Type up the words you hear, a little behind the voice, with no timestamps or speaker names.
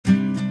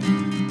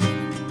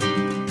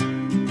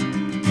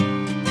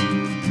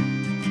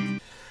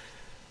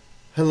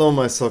Hello,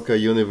 my soccer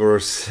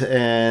universe,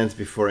 and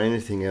before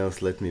anything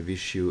else, let me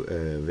wish you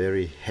a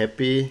very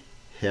happy,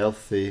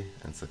 healthy,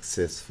 and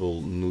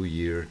successful New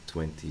Year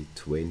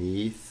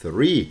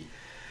 2023.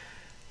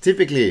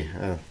 Typically,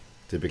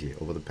 typically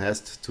over the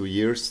past 2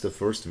 years, the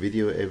first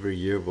video every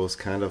year was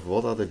kind of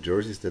what are the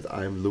jerseys that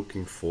I'm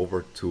looking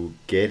forward to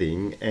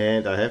getting,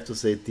 and I have to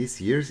say this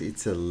year's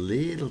it's a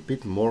little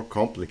bit more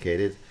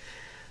complicated.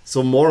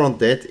 So more on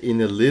that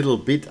in a little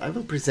bit. I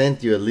will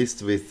present you a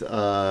list with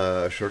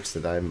shirts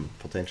that I'm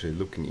potentially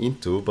looking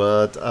into,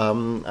 but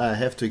I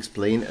have to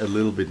explain a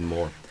little bit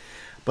more.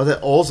 But I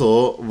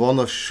also want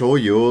to show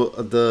you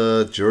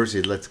the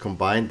jersey. Let's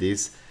combine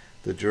this.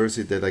 The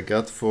jersey that I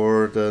got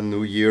for the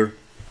new year,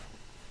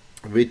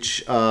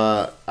 which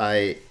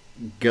I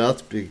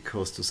got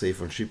because to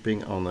save on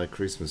shipping on a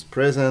Christmas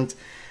present.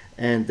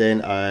 And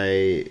then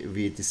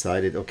we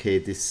decided, okay,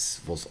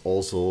 this was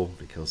also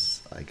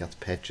because I got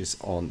patches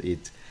on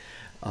it,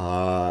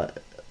 a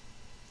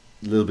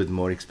little bit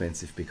more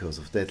expensive because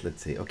of that.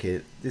 Let's say,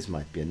 okay, this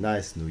might be a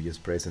nice New Year's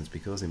present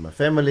because in my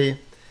family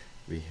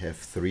we have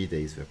 3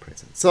 days wear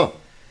presents. So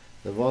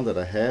the one that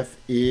I have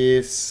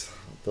is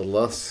the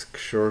LASK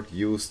shirt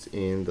used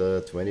in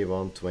the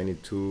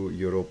 21-22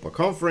 Europa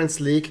Conference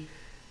League,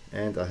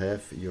 and I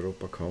have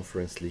Europa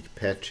Conference League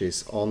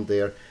patches on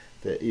there.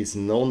 There is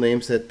no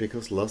name set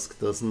because LASK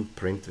doesn't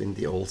print in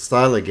the old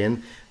style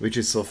again, which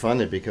is so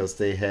funny because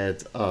they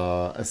had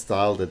a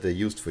style that they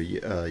used for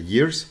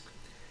years.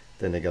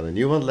 Then they got a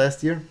new one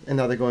last year, and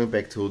now they're going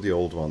back to the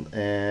old one.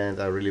 And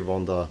I really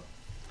wonder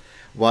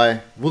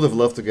why. Would have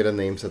loved to get a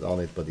name set on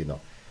it, but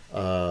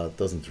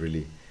doesn't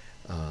really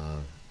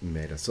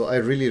matter. So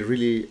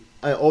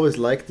I always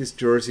like this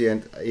jersey,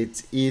 and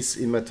it is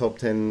in my top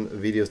 10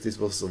 videos. This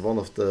was one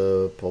of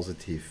the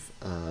positive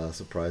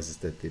surprises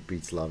that they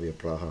beat Slavia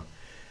Praha.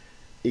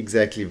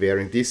 Exactly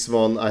wearing this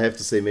one. I have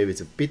to say maybe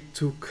it's a bit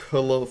too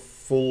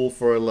colorful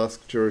for a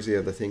LASK jersey,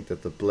 and I think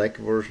that the black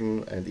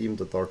version and even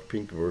the dark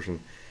pink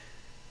version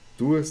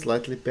do a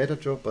slightly better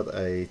job, but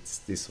it's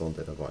this one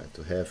that I wanted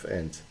to have,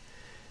 and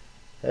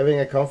having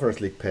a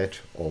Conference League patch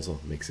also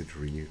makes it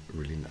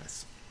really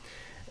nice.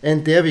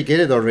 And there we get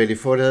it already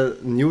for the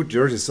new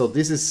jersey. So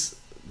this is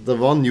the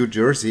one new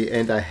jersey,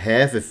 and I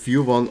have a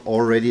few one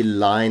already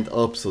lined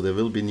up, so there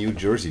will be new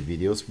jersey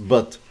videos.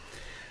 But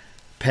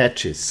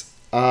patches,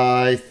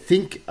 I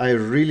think I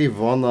really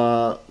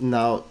wanna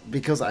now,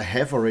 because I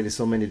have already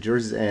so many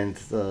jerseys, and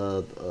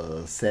the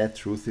sad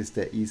truth is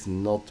there is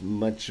not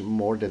much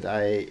more that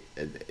I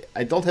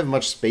don't have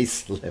much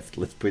space left,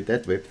 let's put it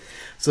that way.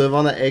 So I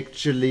wanna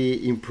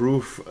actually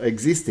improve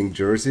existing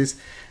jerseys.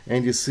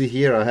 And you see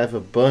here I have a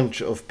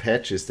bunch of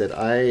patches that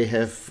I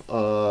have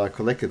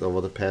collected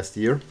over the past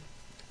year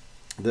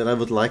that I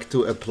would like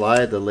to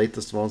apply. The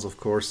latest ones, of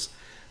course,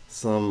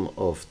 some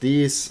of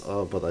these,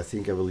 but I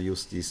think I will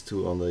use these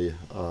two on the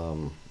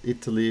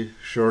Italy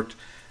shirt,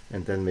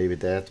 and then maybe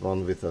that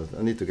one with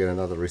I need to get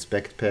another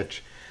respect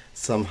patch.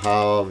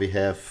 Somehow we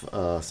have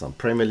some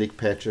Premier League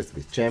patches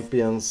with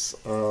champions,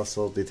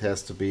 so it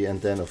has to be,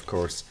 and then of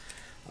course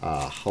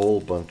a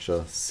whole bunch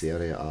of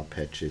Serie A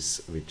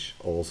patches, which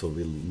also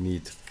will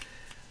need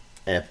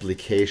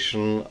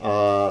application.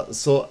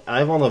 So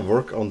I want to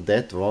work on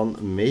that one,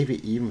 maybe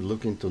even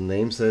look into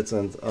name sets.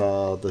 And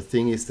the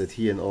thing is that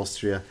here in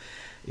Austria,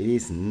 it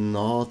is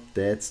not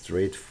that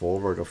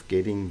straightforward of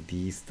getting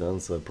these done.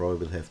 So I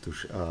probably will have to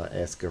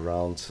ask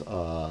around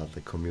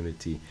the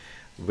community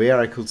where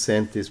I could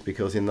send this,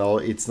 because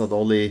it's not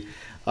only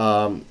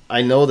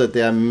I know that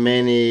there are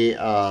many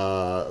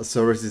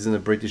services in the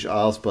British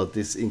Isles, but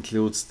this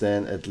includes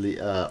then at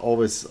least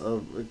always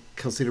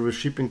considerable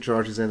shipping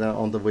charges, and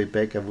on the way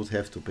back I would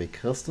have to pay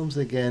customs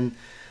again.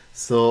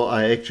 So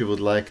I actually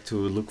would like to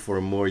look for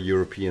a more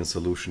European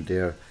solution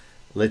there.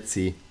 Let's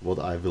see what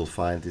I will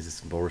find. This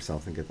is more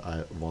something that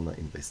I want to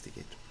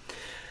investigate.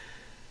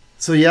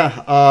 So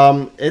yeah,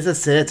 as I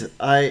said,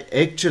 I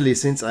actually,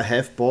 since I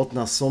have bought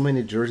now so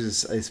many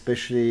jerseys,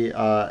 especially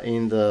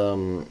in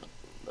the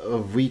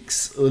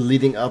weeks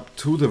leading up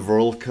to the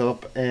World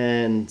Cup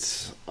and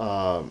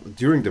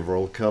during the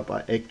World Cup,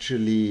 I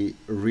actually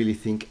really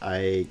think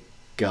I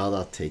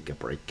gotta take a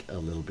break a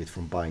little bit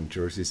from buying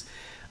jerseys.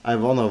 I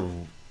wanna,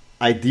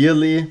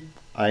 ideally,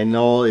 I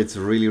know it's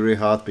really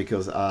hard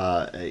because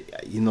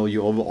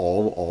you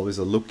always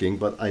are looking,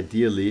 but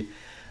ideally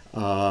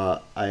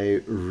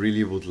I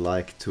really would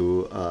like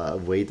to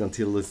wait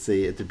until, let's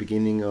say, at the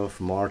beginning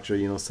of March,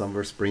 or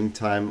somewhere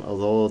springtime,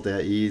 although there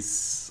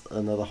is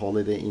another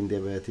holiday in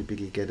there where I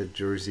typically get a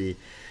jersey.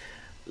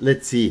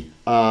 Let's see.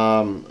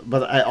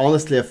 But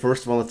I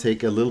first want to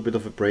take a little bit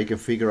of a break and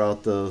figure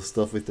out the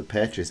stuff with the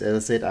patches. As I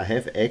said, I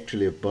have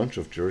actually a bunch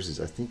of jerseys,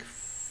 I think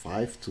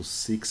 5 to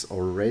 6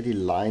 already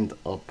lined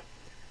up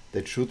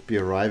that should be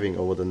arriving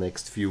over the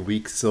next few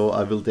weeks. So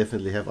I will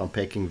definitely have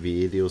unpacking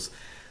videos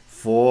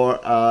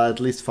for at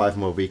least 5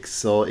 more weeks.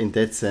 So in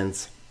that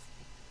sense,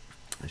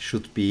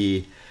 should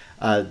be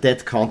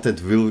that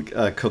content will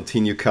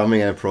continue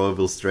coming, and I probably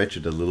will stretch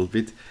it a little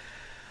bit.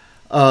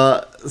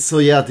 So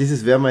yeah, this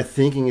is where my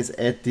thinking is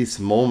at this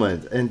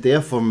moment, and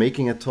therefore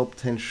making a top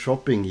 10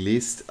 shopping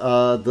list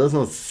does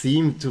not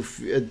seem to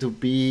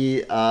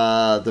be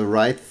the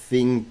right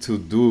thing to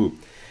do.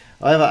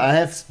 However, I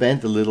have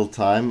spent a little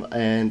time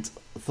and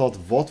thought,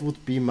 what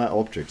would be my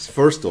objects?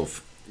 First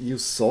off, you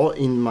saw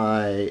in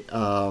my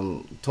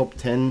top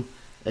 10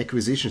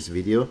 acquisitions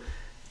video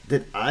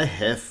that I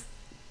have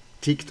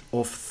ticked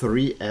off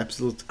three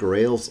absolute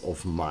grails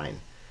of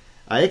mine.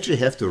 I actually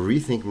have to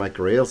rethink my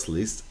grails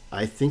list.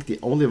 I think the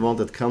only one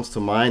that comes to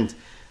mind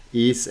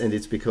is, and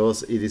it's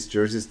because it is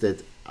jerseys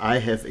that I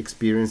have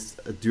experienced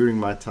during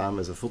my time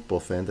as a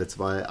football fan. That's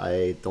why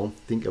I don't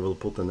think I will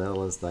put the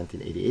Netherlands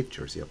 1988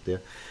 jersey up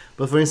there.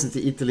 But for instance,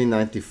 the Italy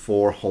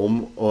 94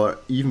 home, or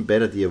even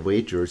better, the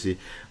away jersey,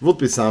 would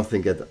be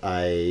something that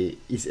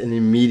is an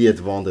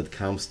immediate one that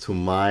comes to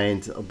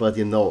mind. But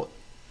you know,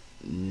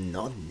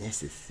 not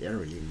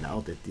necessarily now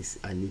that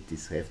I need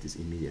this, have this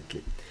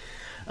immediately.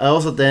 I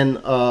also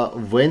then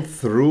went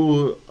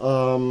through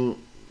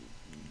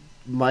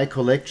my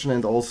collection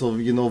and also,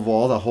 you know,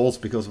 what are holes,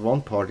 because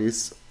one part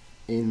is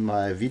in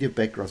my video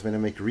backgrounds when I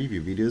make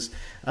review videos,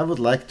 I would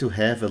like to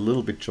have a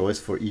little bit choice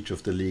for each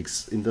of the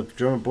leagues. In the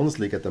German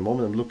Bundesliga at the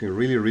moment I'm looking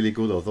really, really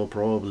good, although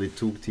probably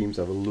two teams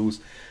I will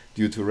lose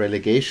due to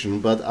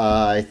relegation, but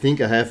I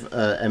think I have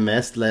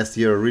amassed last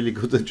year a really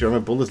good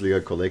German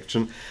Bundesliga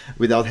collection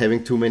without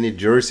having too many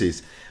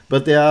jerseys.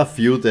 But there are a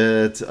few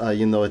that,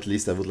 you know, at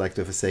least I would like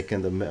to have a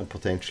second and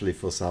potentially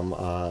for some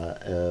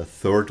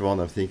third one.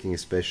 I'm thinking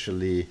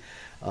especially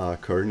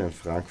Köln and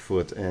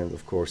Frankfurt, and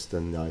of course the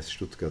nice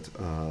Stuttgart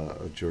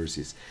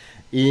jerseys.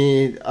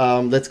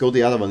 Let's go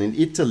the other one. In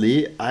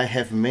Italy, I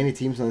have many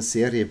teams on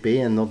Serie B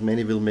and not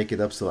many will make it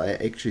up, so I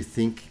actually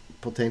think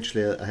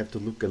potentially I have to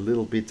look a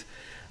little bit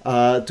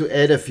to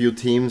add a few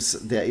teams.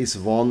 There is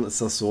one,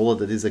 Sassuolo,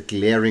 that is a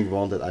glaring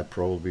one that I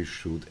probably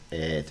should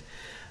add.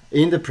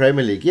 In the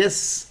Premier League,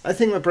 yes, I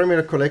think my Premier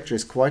League collection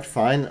is quite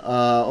fine.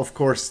 Of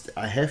course,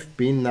 I have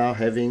been now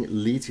having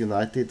Leeds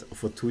United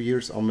for 2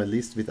 years on my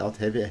list without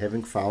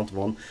having found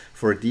one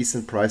for a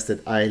decent price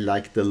that I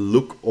like the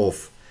look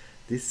of.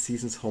 This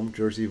season's home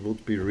jersey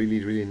would be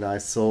really, really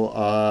nice. So,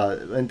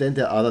 and then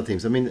there are other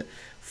teams. I mean,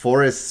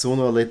 Forest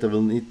sooner or later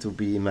will need to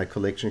be in my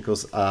collection,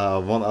 because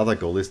one other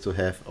goal is to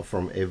have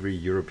from every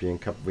European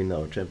Cup winner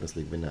or Champions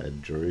League winner a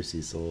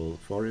jersey. So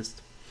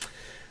Forest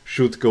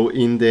should go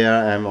in there.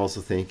 I'm also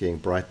thinking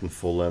Brighton,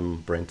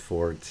 Fulham,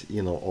 Brentford,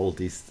 you know, all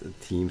these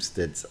teams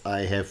that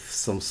I have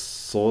some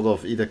sort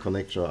of either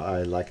connection or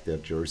I like their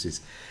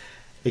jerseys.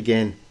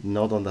 Again,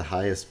 not on the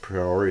highest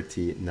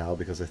priority now,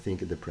 because I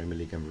think in the Premier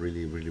League I'm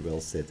really, really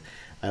well set.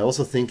 I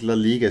also think La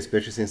Liga,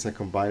 especially since I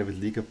combine it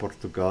with Liga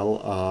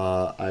Portugal,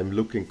 I'm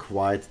looking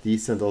quite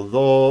decent,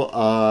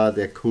 although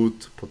there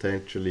could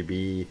potentially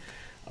be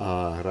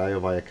Rayo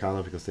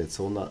Vallecano, because they had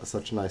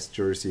such nice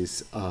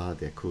jerseys.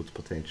 There could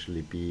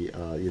potentially be,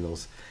 you know,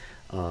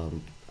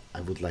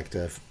 I would like to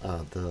have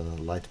the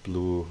light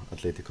blue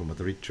Atletico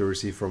Madrid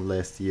jersey from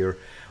last year,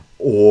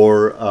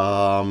 or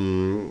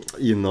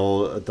you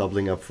know,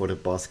 doubling up for the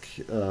Basque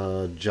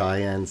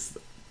Giants,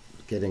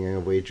 getting an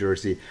away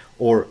jersey,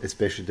 or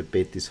especially the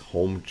Betis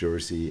home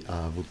jersey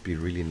would be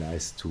really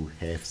nice to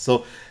have.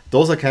 So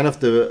those are kind of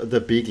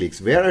the big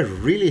leagues. Where I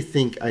really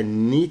think I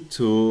need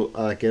to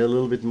get a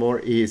little bit more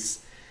is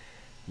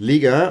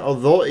Liga.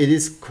 Although it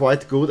is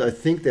quite good, I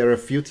think there are a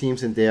few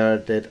teams in there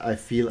that I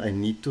feel I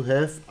need to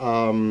have.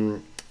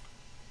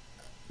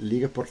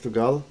 Liga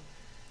Portugal,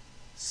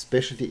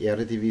 especially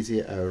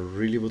Eredivisie, I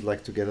really would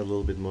like to get a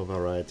little bit more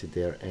variety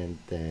there. And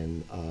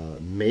then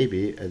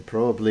maybe, and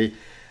probably,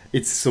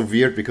 it's so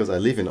weird because I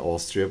live in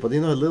Austria, but you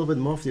know, a little bit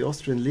more of the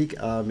Austrian league,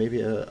 maybe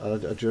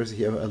a jersey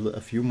here,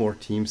 a few more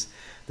teams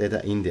that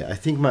are in there. I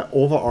think my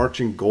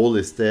overarching goal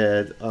is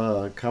that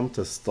come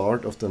the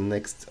start of the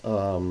next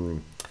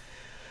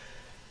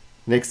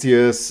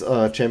year's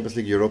Champions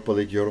League,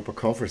 Europa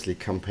Conference League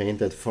campaign,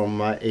 that from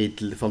the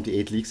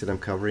 8 leagues that I'm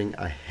covering,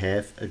 I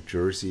have a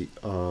jersey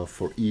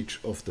for each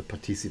of the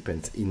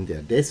participants in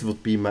there. This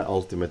would be my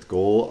ultimate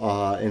goal,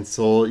 and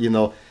so, you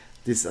know,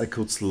 this I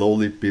could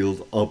slowly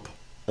build up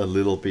a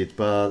little bit,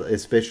 but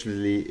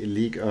especially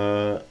Ligue 1,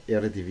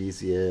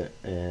 Eredivisie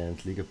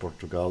and Liga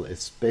Portugal,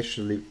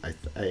 especially I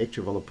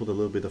actually want to put a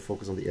little bit of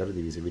focus on the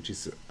Eredivisie, which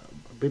is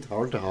a bit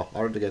hard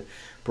to get.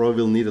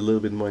 Probably will need a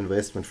little bit more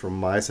investment from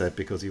my side,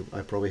 because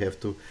I probably have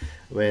to,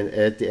 when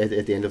at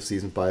the end of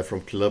season, buy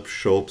from club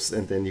shops,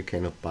 and then you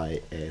cannot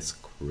buy as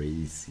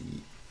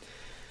crazy.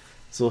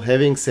 So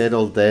having said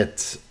all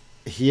that,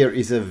 here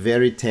is a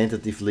very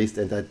tentative list,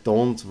 and I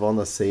don't want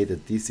to say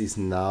that this is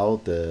now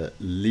the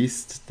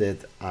list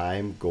that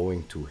I'm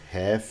going to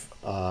have.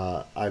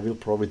 I will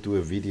probably do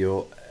a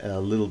video a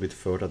little bit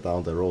further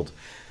down the road.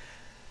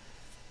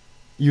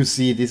 you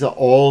see, these are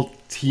all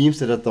teams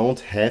that I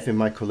don't have in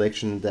my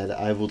collection that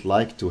I would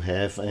like to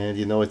have, and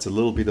you know, it's a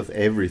little bit of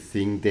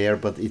everything there,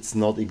 but it's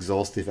not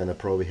exhaustive, and I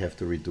probably have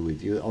to redo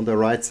it. On the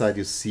right side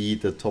you see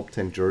the top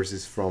 10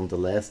 jerseys from the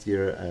last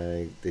year.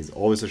 There's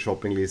always a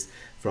shopping list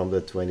from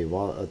the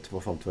 21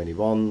 from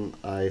 21.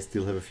 I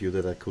still have a few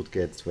that I could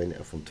get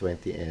from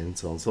 20 and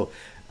so on. So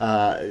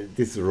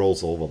this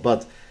rolls over,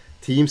 but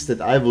teams that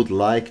I would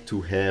like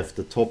to have,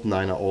 the top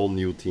 9 are all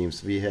new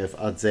teams. We have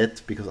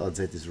AZ, because AZ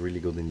is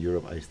really good in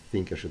Europe. I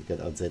think I should get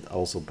AZ.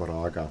 Also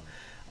Braga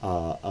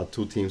are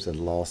 2 teams, and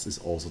Laos is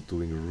also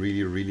doing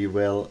really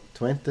well.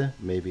 Twente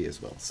maybe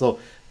as well. So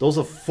those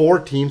are 4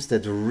 teams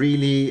that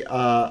really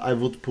I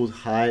would put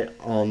high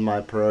on my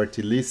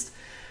priority list.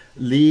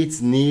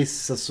 Leeds, Nice,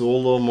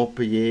 Sassuolo,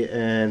 Montpellier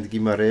and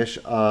Guimarães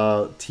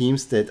are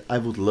teams that I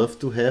would love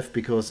to have,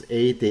 because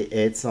they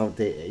add some,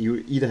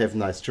 you either have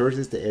nice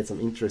jerseys, they add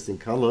some interesting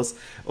colors,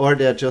 or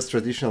they are just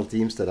traditional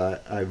teams that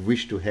I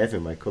wish to have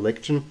in my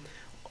collection.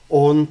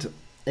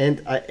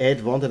 And I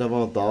add one that I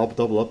want to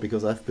double up,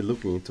 because I've been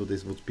looking into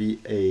this, would be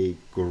a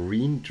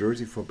green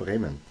jersey for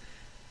Bremen.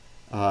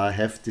 I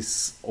have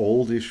this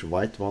oldish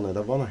white one and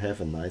I want to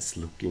have a nice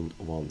looking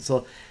one.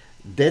 So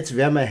that's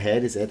where my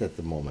head is at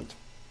the moment.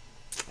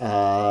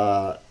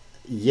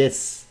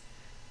 Yes,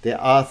 there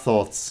are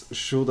thoughts.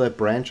 Should I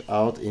branch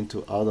out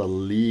into other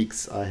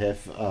leagues? I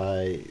have,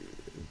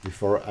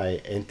 before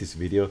I end this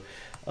video,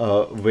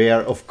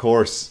 where of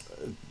course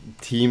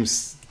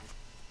teams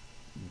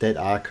that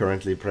are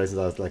currently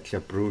present, like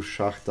Club Brugge,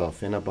 Shakhtar,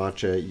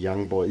 Fenerbahce,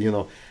 Young Boys, you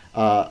know,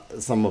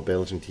 some more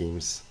Belgian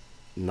teams.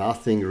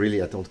 Nothing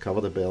really, I don't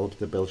cover the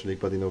Belgian league,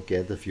 but you know,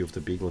 get a few of the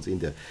big ones in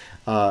there.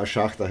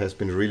 Shakhtar has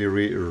been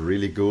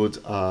really good.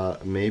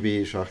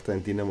 Maybe Shakhtar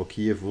and Dynamo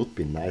Kiev would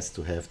be nice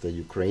to have the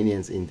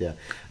Ukrainians in there.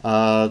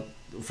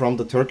 From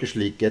the Turkish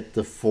league, get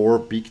the 4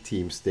 big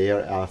teams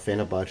there.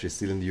 Fenerbahce is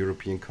still in the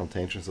European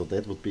contention, so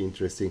that would be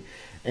interesting.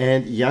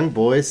 And Young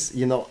Boys,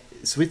 you know,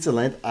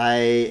 Switzerland,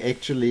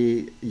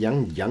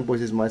 Young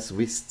Boys is my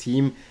Swiss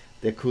team.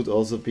 There could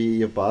also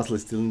be Basel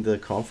is still in the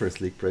Conference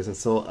League present.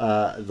 So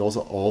those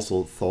are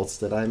also thoughts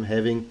that I'm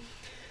having.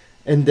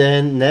 And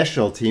then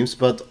national teams,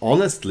 but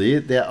honestly,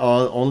 there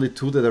are only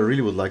 2 that I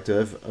really would like to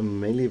have.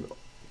 I'm mainly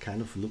kind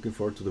of looking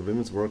forward to the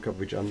Women's World Cup,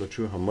 which I'm not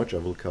sure how much I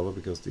will cover,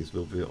 because this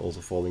will be also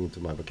falling into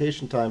my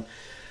vacation time.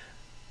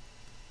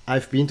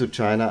 I've been to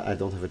China. I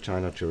don't have a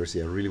China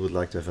jersey. I really would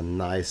like to have a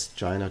nice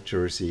China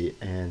jersey,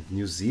 and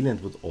New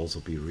Zealand would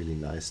also be really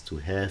nice to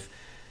have.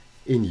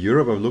 In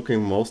Europe, I'm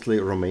looking mostly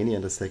Romania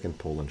and a second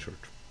Poland shirt.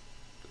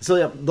 So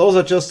yeah, those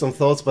are just some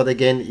thoughts, but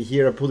again,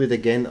 here I put it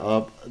again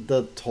up,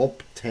 the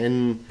top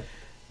 10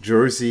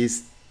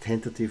 jerseys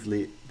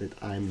tentatively that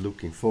I'm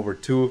looking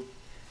forward to.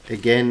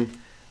 Again,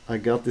 I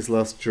got this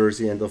last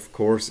jersey, and of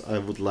course I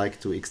would like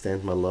to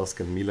extend my Lask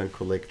and Milan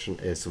collection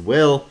as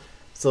well.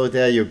 So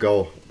there you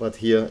go. But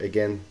here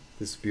again,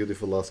 this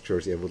beautiful Lask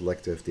jersey, I would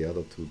like to have the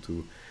other 2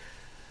 too.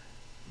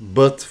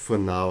 But for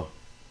now,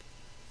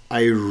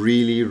 I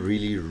really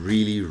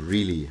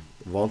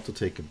want to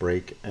take a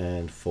break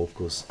and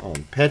focus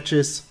on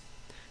patches.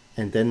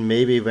 And then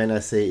maybe when I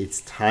say it's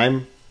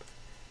time,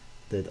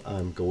 that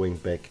I'm going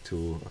back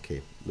to,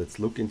 okay, let's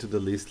look into the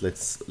list.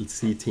 Let's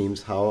see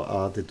teams, how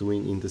are they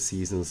doing in the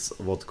seasons?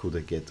 What could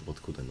I get?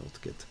 What could I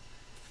not get?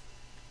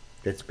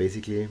 That's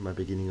basically my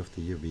beginning of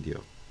the year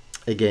video.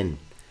 Again,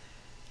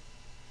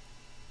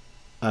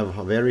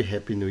 a very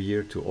happy new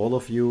year to all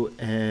of you,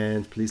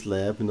 and please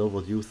let me know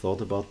what you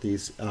thought about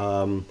this.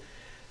 I'm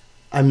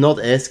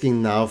not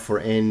asking now for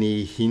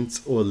any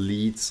hints or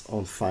leads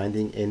on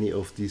finding any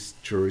of these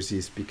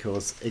jerseys,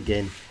 because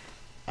again,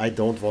 I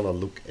don't want to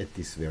look at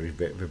this very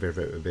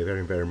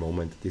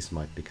moment. This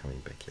might be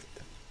coming back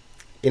later.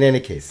 In any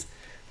case,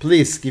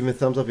 please give me a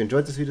thumbs up if you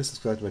enjoyed this video,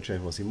 subscribe to my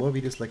channel for see more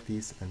videos like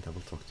these, and I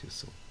will talk to you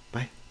soon.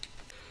 Bye.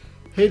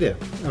 Hey there,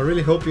 I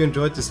really hope you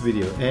enjoyed this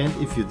video, and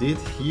if you did,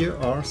 here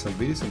are some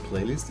videos and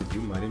playlists that you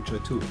might enjoy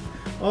too.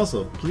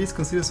 Also, please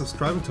consider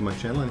subscribing to my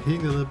channel and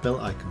hitting the little bell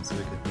icon so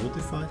you get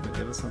notified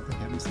whenever something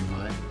happens in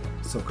my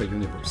soccer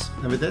universe.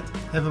 And with that,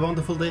 have a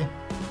wonderful day.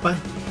 Bye!